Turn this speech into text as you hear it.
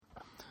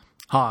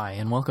Hi,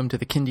 and welcome to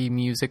the Kindy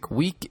Music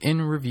Week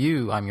in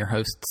Review. I'm your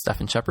host,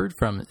 Stephen Shepard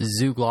from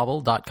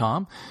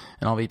ZooGlobal.com,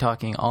 and I'll be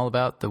talking all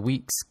about the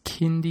week's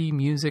Kindy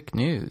music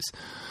news.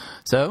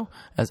 So,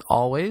 as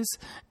always,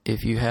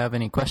 if you have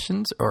any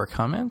questions or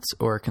comments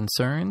or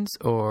concerns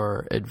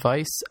or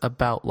advice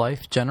about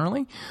life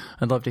generally,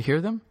 I'd love to hear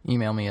them.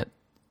 Email me at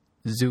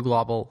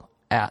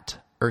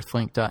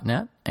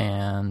zooglobal@earthlink.net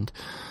and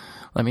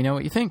let me know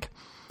what you think.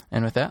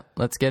 And with that,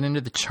 let's get into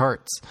the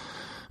charts.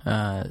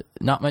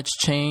 Not much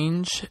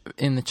change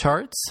in the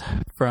charts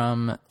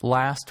from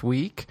last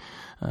week.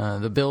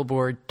 The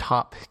Billboard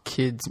Top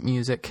Kids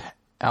Music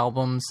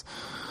Albums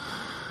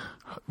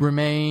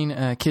remain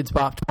Kidz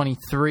Bop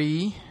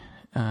 23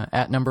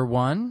 at number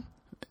 1.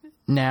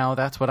 Now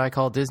That's What I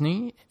Call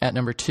Disney at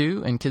number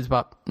 2, and Kidz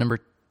Bop number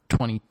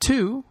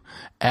 22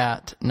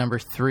 at number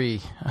 3.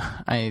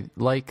 I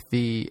like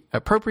the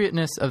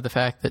appropriateness of the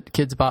fact that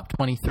Kidz Bop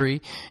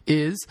 23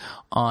 is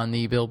on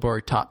the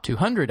Billboard Top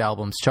 200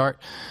 Albums chart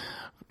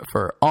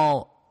for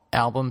all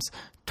albums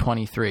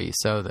 23.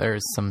 So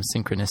there's some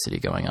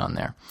synchronicity going on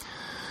there.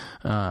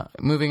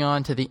 Moving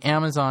on to the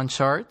Amazon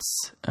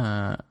charts.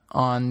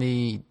 On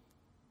the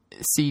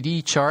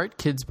CD chart,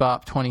 Kidz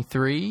Bop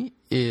 23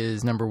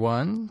 is number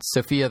 1.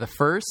 Sofia the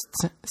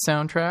First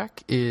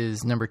soundtrack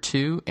is number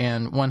 2,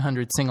 and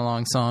 100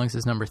 Sing-Along Songs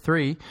is number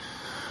 3.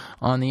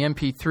 On the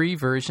MP3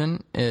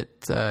 version,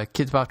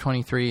 Kidz Bop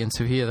 23 and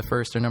Sofia the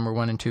First are number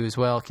 1 and 2 as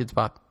well. Kidz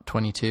Bop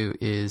 22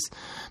 is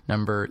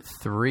number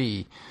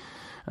 3.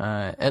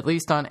 At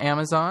least on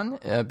Amazon,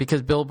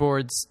 because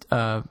Billboard's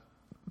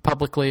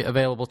publicly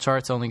available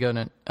charts only go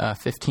to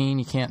 15,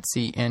 you can't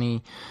see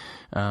any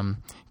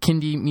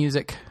Kindy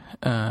music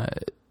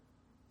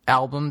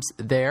albums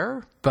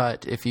there,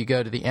 but if you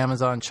go to the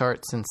Amazon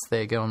chart, since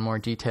they go in more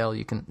detail,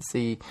 you can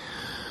see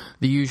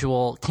the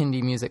usual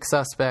Kindy music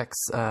suspects.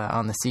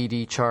 On the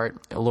CD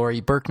chart,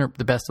 Laurie Berkner,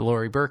 the Best of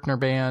Laurie Berkner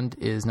Band,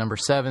 is number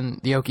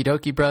 7. The Okie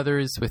Dokie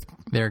Brothers, with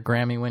their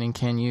Grammy-winning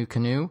Can You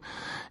Canoe,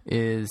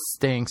 is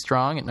staying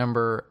strong at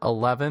number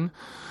 11.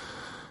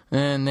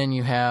 And then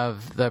you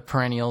have the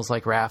perennials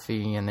like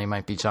Raffi and They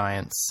Might Be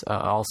Giants,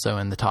 also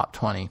in the top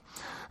 20.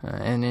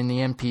 And in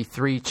the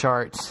MP3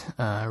 chart,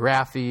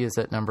 Raffi is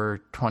at number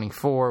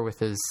 24 with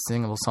his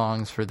Singable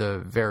Songs for the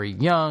Very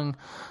Young.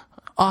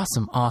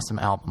 Awesome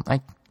album.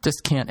 I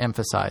just can't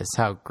emphasize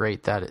how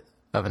great that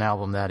of an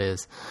album that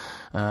is.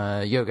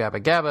 Yo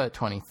Gabba Gabba at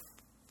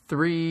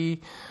 23.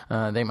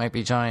 They Might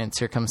Be Giants,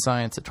 Here Comes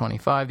Science at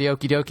 25. The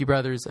Okie Dokie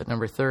Brothers at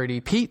number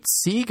 30. Pete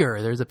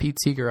Seeger, there's a Pete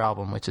Seeger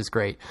album, which is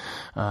great,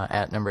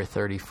 at number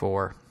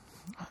 34.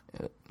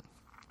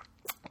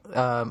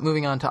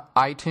 Moving on to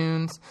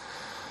iTunes.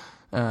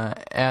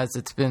 As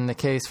it's been the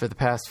case for the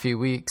past few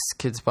weeks,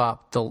 Kidz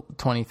Bop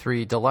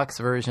 23 Deluxe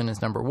version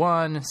is number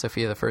 1,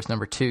 Sofia the First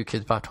number 2,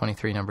 Kidz Bop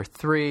 23 number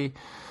 3,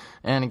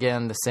 and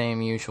again the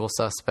same usual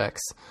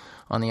suspects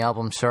on the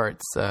album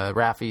charts.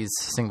 Raffi's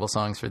Singable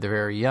Songs for the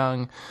Very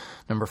Young,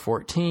 number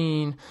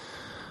 14,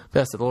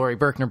 Best of the Laurie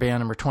Berkner Band,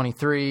 number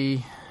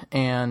 23,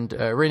 and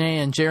Renee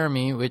and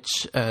Jeremy,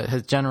 which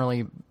has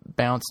generally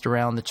bounced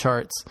around the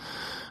charts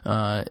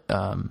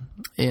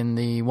in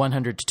the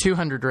 100 to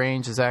 200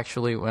 range, is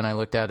actually, when I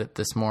looked at it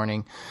this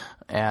morning,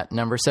 at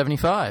number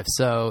 75.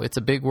 So It's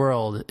a Big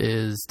World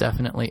is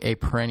definitely a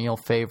perennial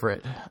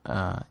favorite,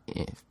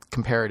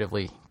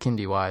 comparatively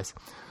Kindy-wise.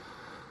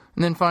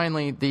 And then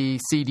finally, the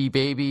CD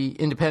Baby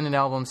Independent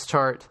Albums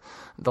chart.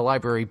 The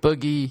Library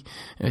Boogie,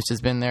 which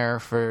has been there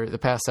for the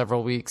past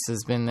several weeks,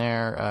 has been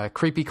there.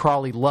 Creepy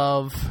Crawly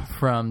Love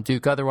from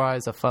Duke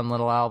Otherwise, a fun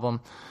little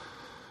album.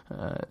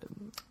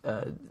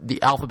 The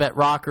Alphabet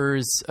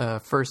Rockers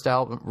first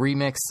album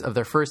remix of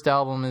their first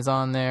album is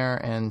on there,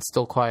 and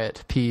Still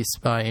Quiet Peace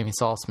by Amy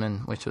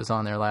Saltzman, which was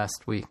on there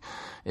last week,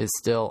 is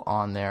still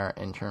on there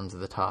in terms of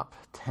the top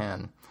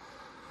 10.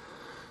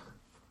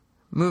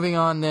 Moving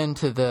on then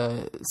to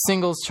the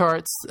singles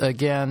charts.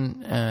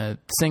 Again,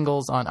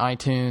 singles on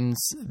iTunes,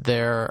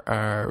 there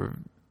are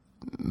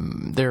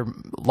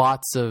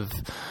lots of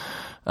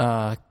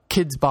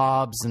Kidz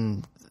Bobs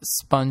and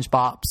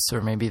SpongeBops,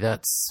 or maybe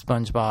that's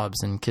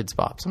SpongeBob's and Kidz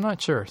Bops. I'm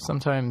not sure.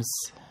 Sometimes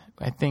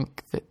I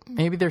think that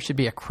maybe there should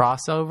be a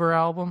crossover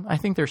album. I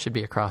think there should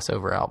be a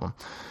crossover album.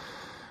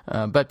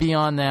 But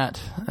beyond that,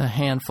 a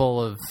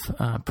handful of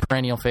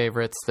perennial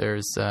favorites.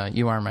 There's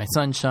You Are My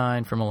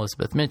Sunshine from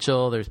Elizabeth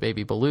Mitchell. There's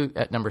Baby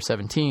Beluga at number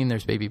 17.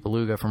 There's Baby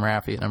Beluga from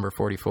Raffi at number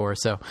 44.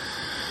 So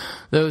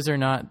those are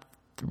not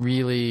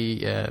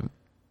really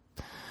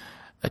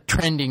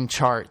trending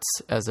charts,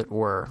 as it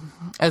were.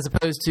 As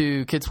opposed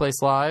to Kids Place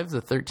Live,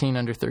 the 13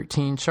 under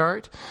 13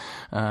 chart,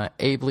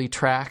 ably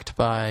tracked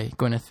by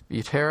Gwyneth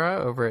Butera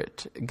over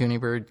at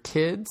Goonybird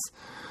Kids.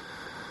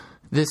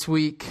 This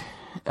week,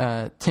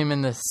 Tim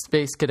and the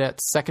Space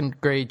Cadets second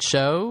grade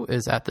show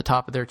is at the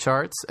top of their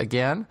charts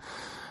again.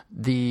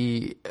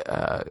 The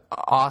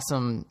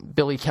awesome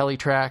Billy Kelly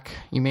track,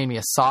 You Made Me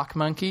a Sock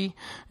Monkey,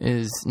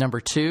 is number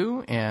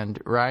 2 and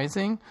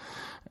rising.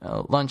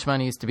 Lunch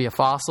Money Used to Be a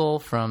Fossil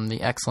from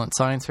the Excellent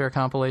Science Fair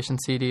compilation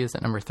CD is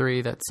at number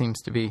 3. That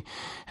seems to be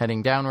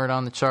heading downward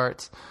on the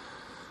charts.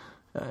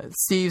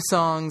 Steve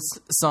Song's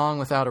Song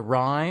Without a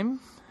Rhyme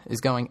is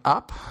going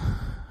up.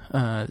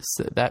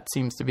 So that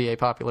seems to be a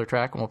popular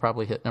track, and will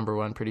probably hit number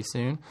one pretty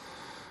soon.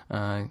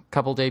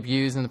 Couple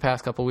debuts in the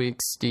past couple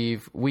weeks.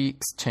 Steve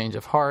Weeks, Change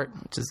of Heart,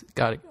 which has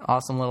got an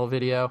awesome little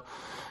video.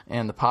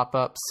 And the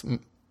pop-ups,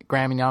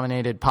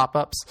 Grammy-nominated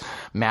pop-ups,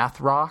 Math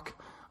Rock,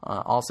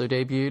 also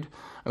debuted.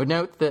 I would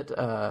note that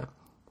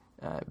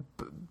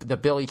the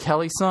Billy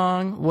Kelly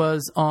song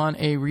was on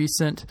a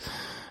recent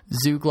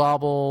Zoo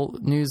Global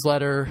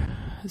newsletter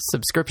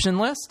subscription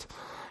list,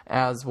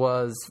 as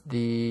was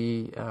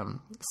the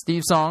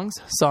Steve Song's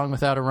Song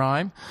Without a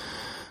Rhyme.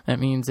 That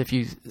means if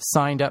you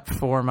signed up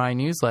for my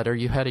newsletter,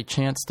 you had a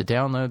chance to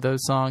download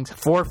those songs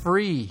for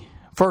free.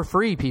 For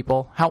free,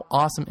 people. How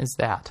awesome is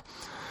that?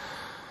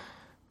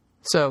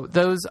 So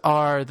those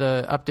are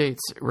the updates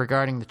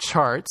regarding the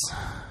charts.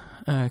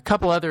 A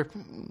couple other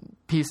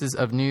pieces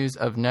of news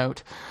of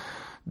note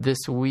this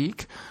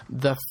week.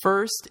 The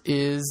first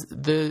is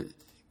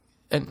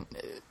an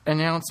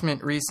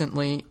announcement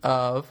recently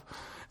of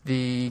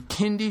the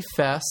Kindy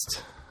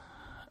Fest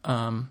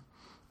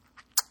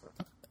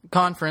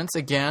conference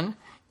again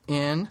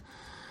in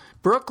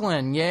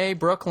Brooklyn. Yay,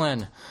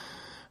 Brooklyn.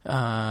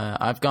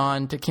 I've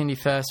gone to Kindy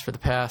Fest for the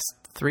past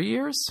 3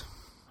 years.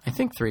 I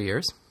think 3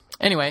 years.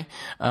 Anyway,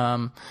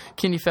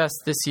 Kindy Fest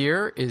this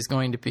year is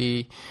going to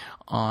be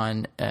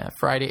on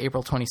Friday,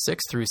 April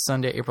 26th through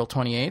Sunday, April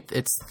 28th.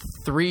 It's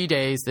 3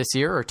 days this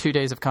year, or 2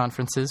 days of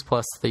conferences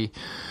plus the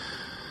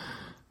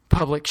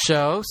public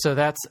show. So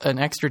that's an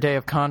extra day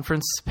of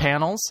conference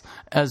panels,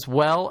 as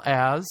well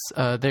as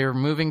they're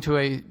moving to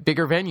a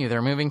bigger venue.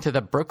 They're moving to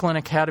the Brooklyn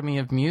Academy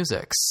of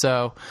Music.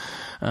 So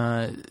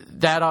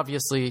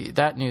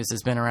that news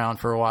has been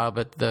around for a while,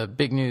 but the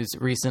big news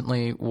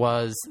recently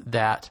was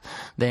that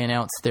they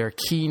announced their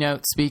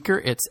keynote speaker.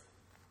 It's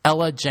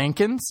Ella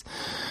Jenkins.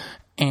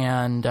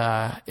 And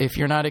if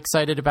you're not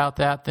excited about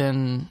that,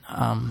 then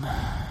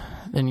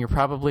you're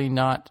probably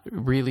not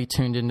really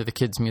tuned into the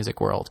kids' music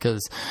world,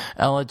 because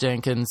Ella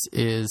Jenkins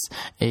is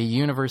a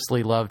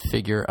universally loved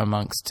figure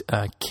amongst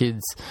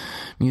kids,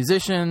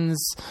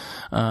 musicians,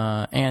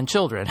 and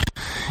children.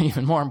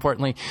 Even more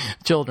importantly,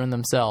 children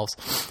themselves.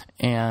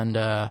 And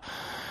they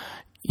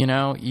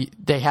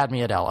had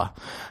me at Ella.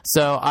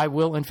 So I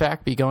will, in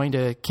fact, be going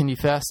to Kindy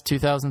Fest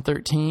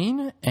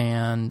 2013,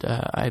 and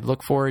I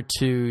look forward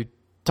to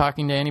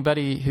talking to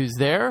anybody who's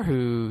there,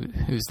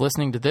 who's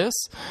listening to this.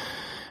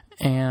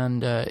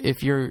 And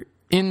if you're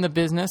in the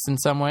business in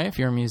some way, if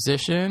you're a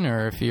musician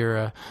or if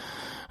you're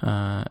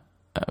a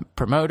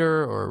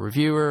promoter or a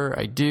reviewer,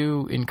 I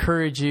do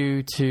encourage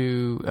you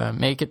to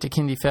make it to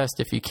Kindy Fest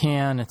if you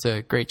can. It's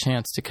a great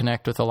chance to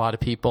connect with a lot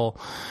of people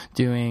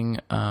doing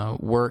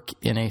work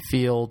in a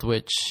field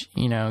which,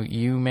 you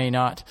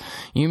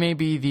may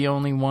be the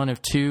only one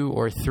of 2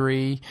 or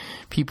 3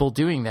 people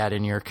doing that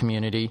in your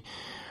community.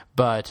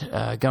 But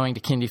going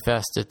to Kindy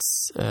Fest,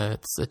 it's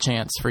a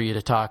chance for you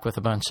to talk with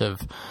a bunch of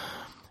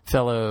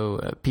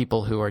fellow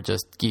people who are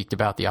just geeked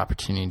about the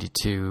opportunity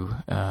to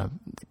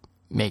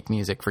make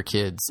music for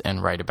kids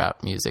and write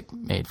about music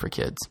made for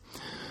kids.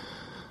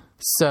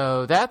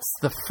 So that's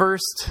the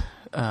first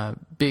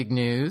big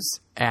news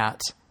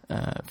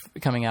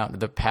coming out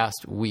the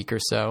past week or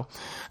so.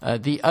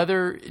 The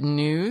other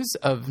news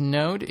of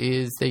note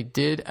is they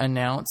did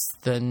announce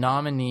the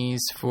nominees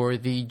for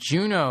the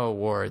Juno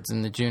Awards.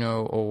 And the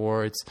Juno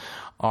Awards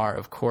are,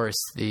 of course,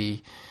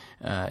 the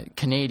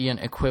Canadian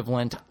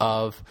equivalent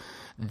of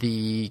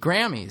the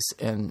Grammys.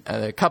 And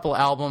a couple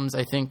albums,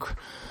 I think,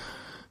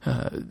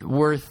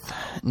 worth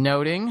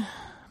noting.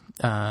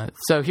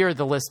 So here are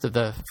the list of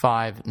the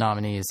 5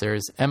 nominees.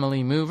 There's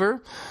Emily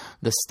Mover,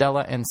 the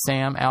Stella and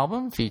Sam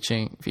album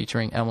featuring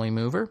Emily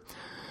Mover.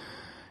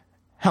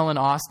 Helen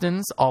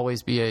Austin's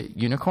Always Be a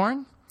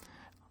Unicorn.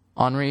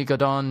 Henri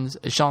Godon's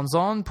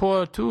Chanson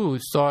pour tous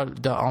sortes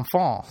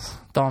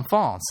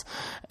d'enfants,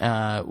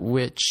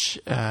 which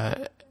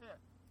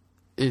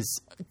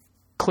is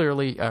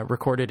clearly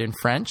recorded in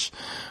French.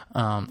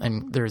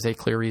 And there's a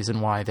clear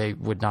reason why they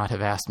would not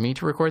have asked me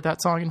to record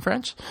that song in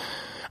French.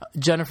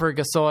 Jennifer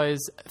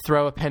Gassoy's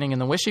Throw a Penny in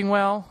the Wishing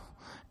Well,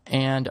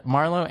 and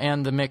Marlo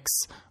and the Mix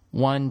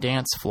One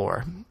Dance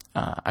Floor.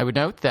 I would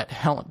note that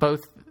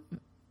both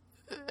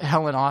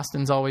Helen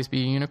Austin's Always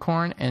Be a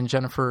Unicorn and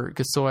Jennifer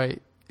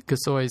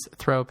Gassoy's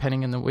Throw a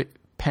Penny in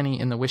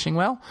the Wishing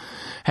Well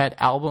had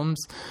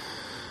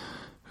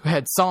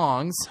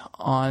songs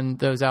on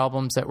those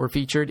albums that were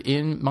featured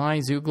in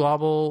my Zoo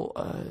Global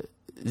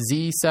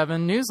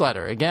Z7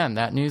 newsletter. Again,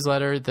 that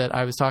newsletter that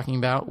I was talking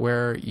about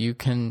where you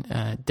can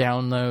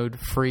download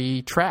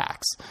free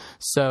tracks.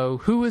 So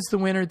who was the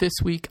winner this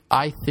week?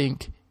 I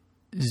think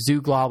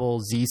Zoo Global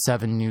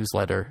Z7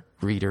 newsletter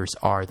readers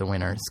are the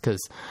winners,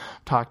 because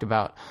I've talked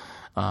about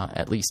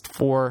at least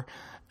 4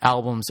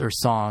 albums or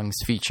songs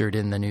featured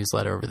in the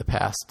newsletter over the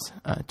past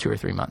 2 or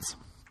 3 months.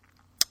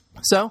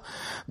 So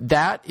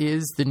that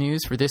is the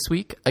news for this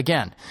week.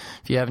 Again,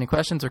 if you have any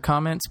questions or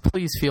comments,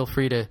 please feel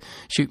free to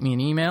shoot me an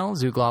email,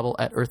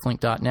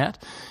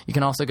 zooglobal@earthlink.net. You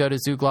can also go to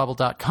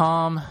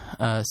zooglobal.com,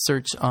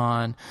 search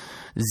on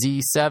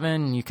Z7,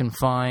 and you can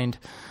find,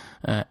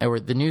 or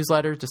the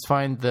newsletter, just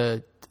find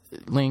the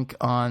link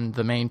on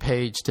the main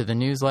page to the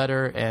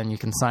newsletter, and you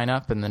can sign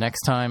up. And the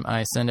next time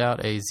I send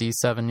out a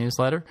Z7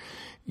 newsletter,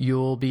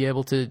 you'll be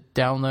able to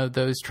download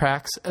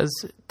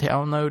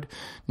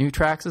new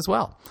tracks as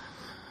well.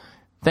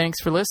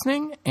 Thanks for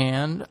listening,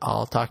 and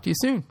I'll talk to you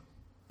soon.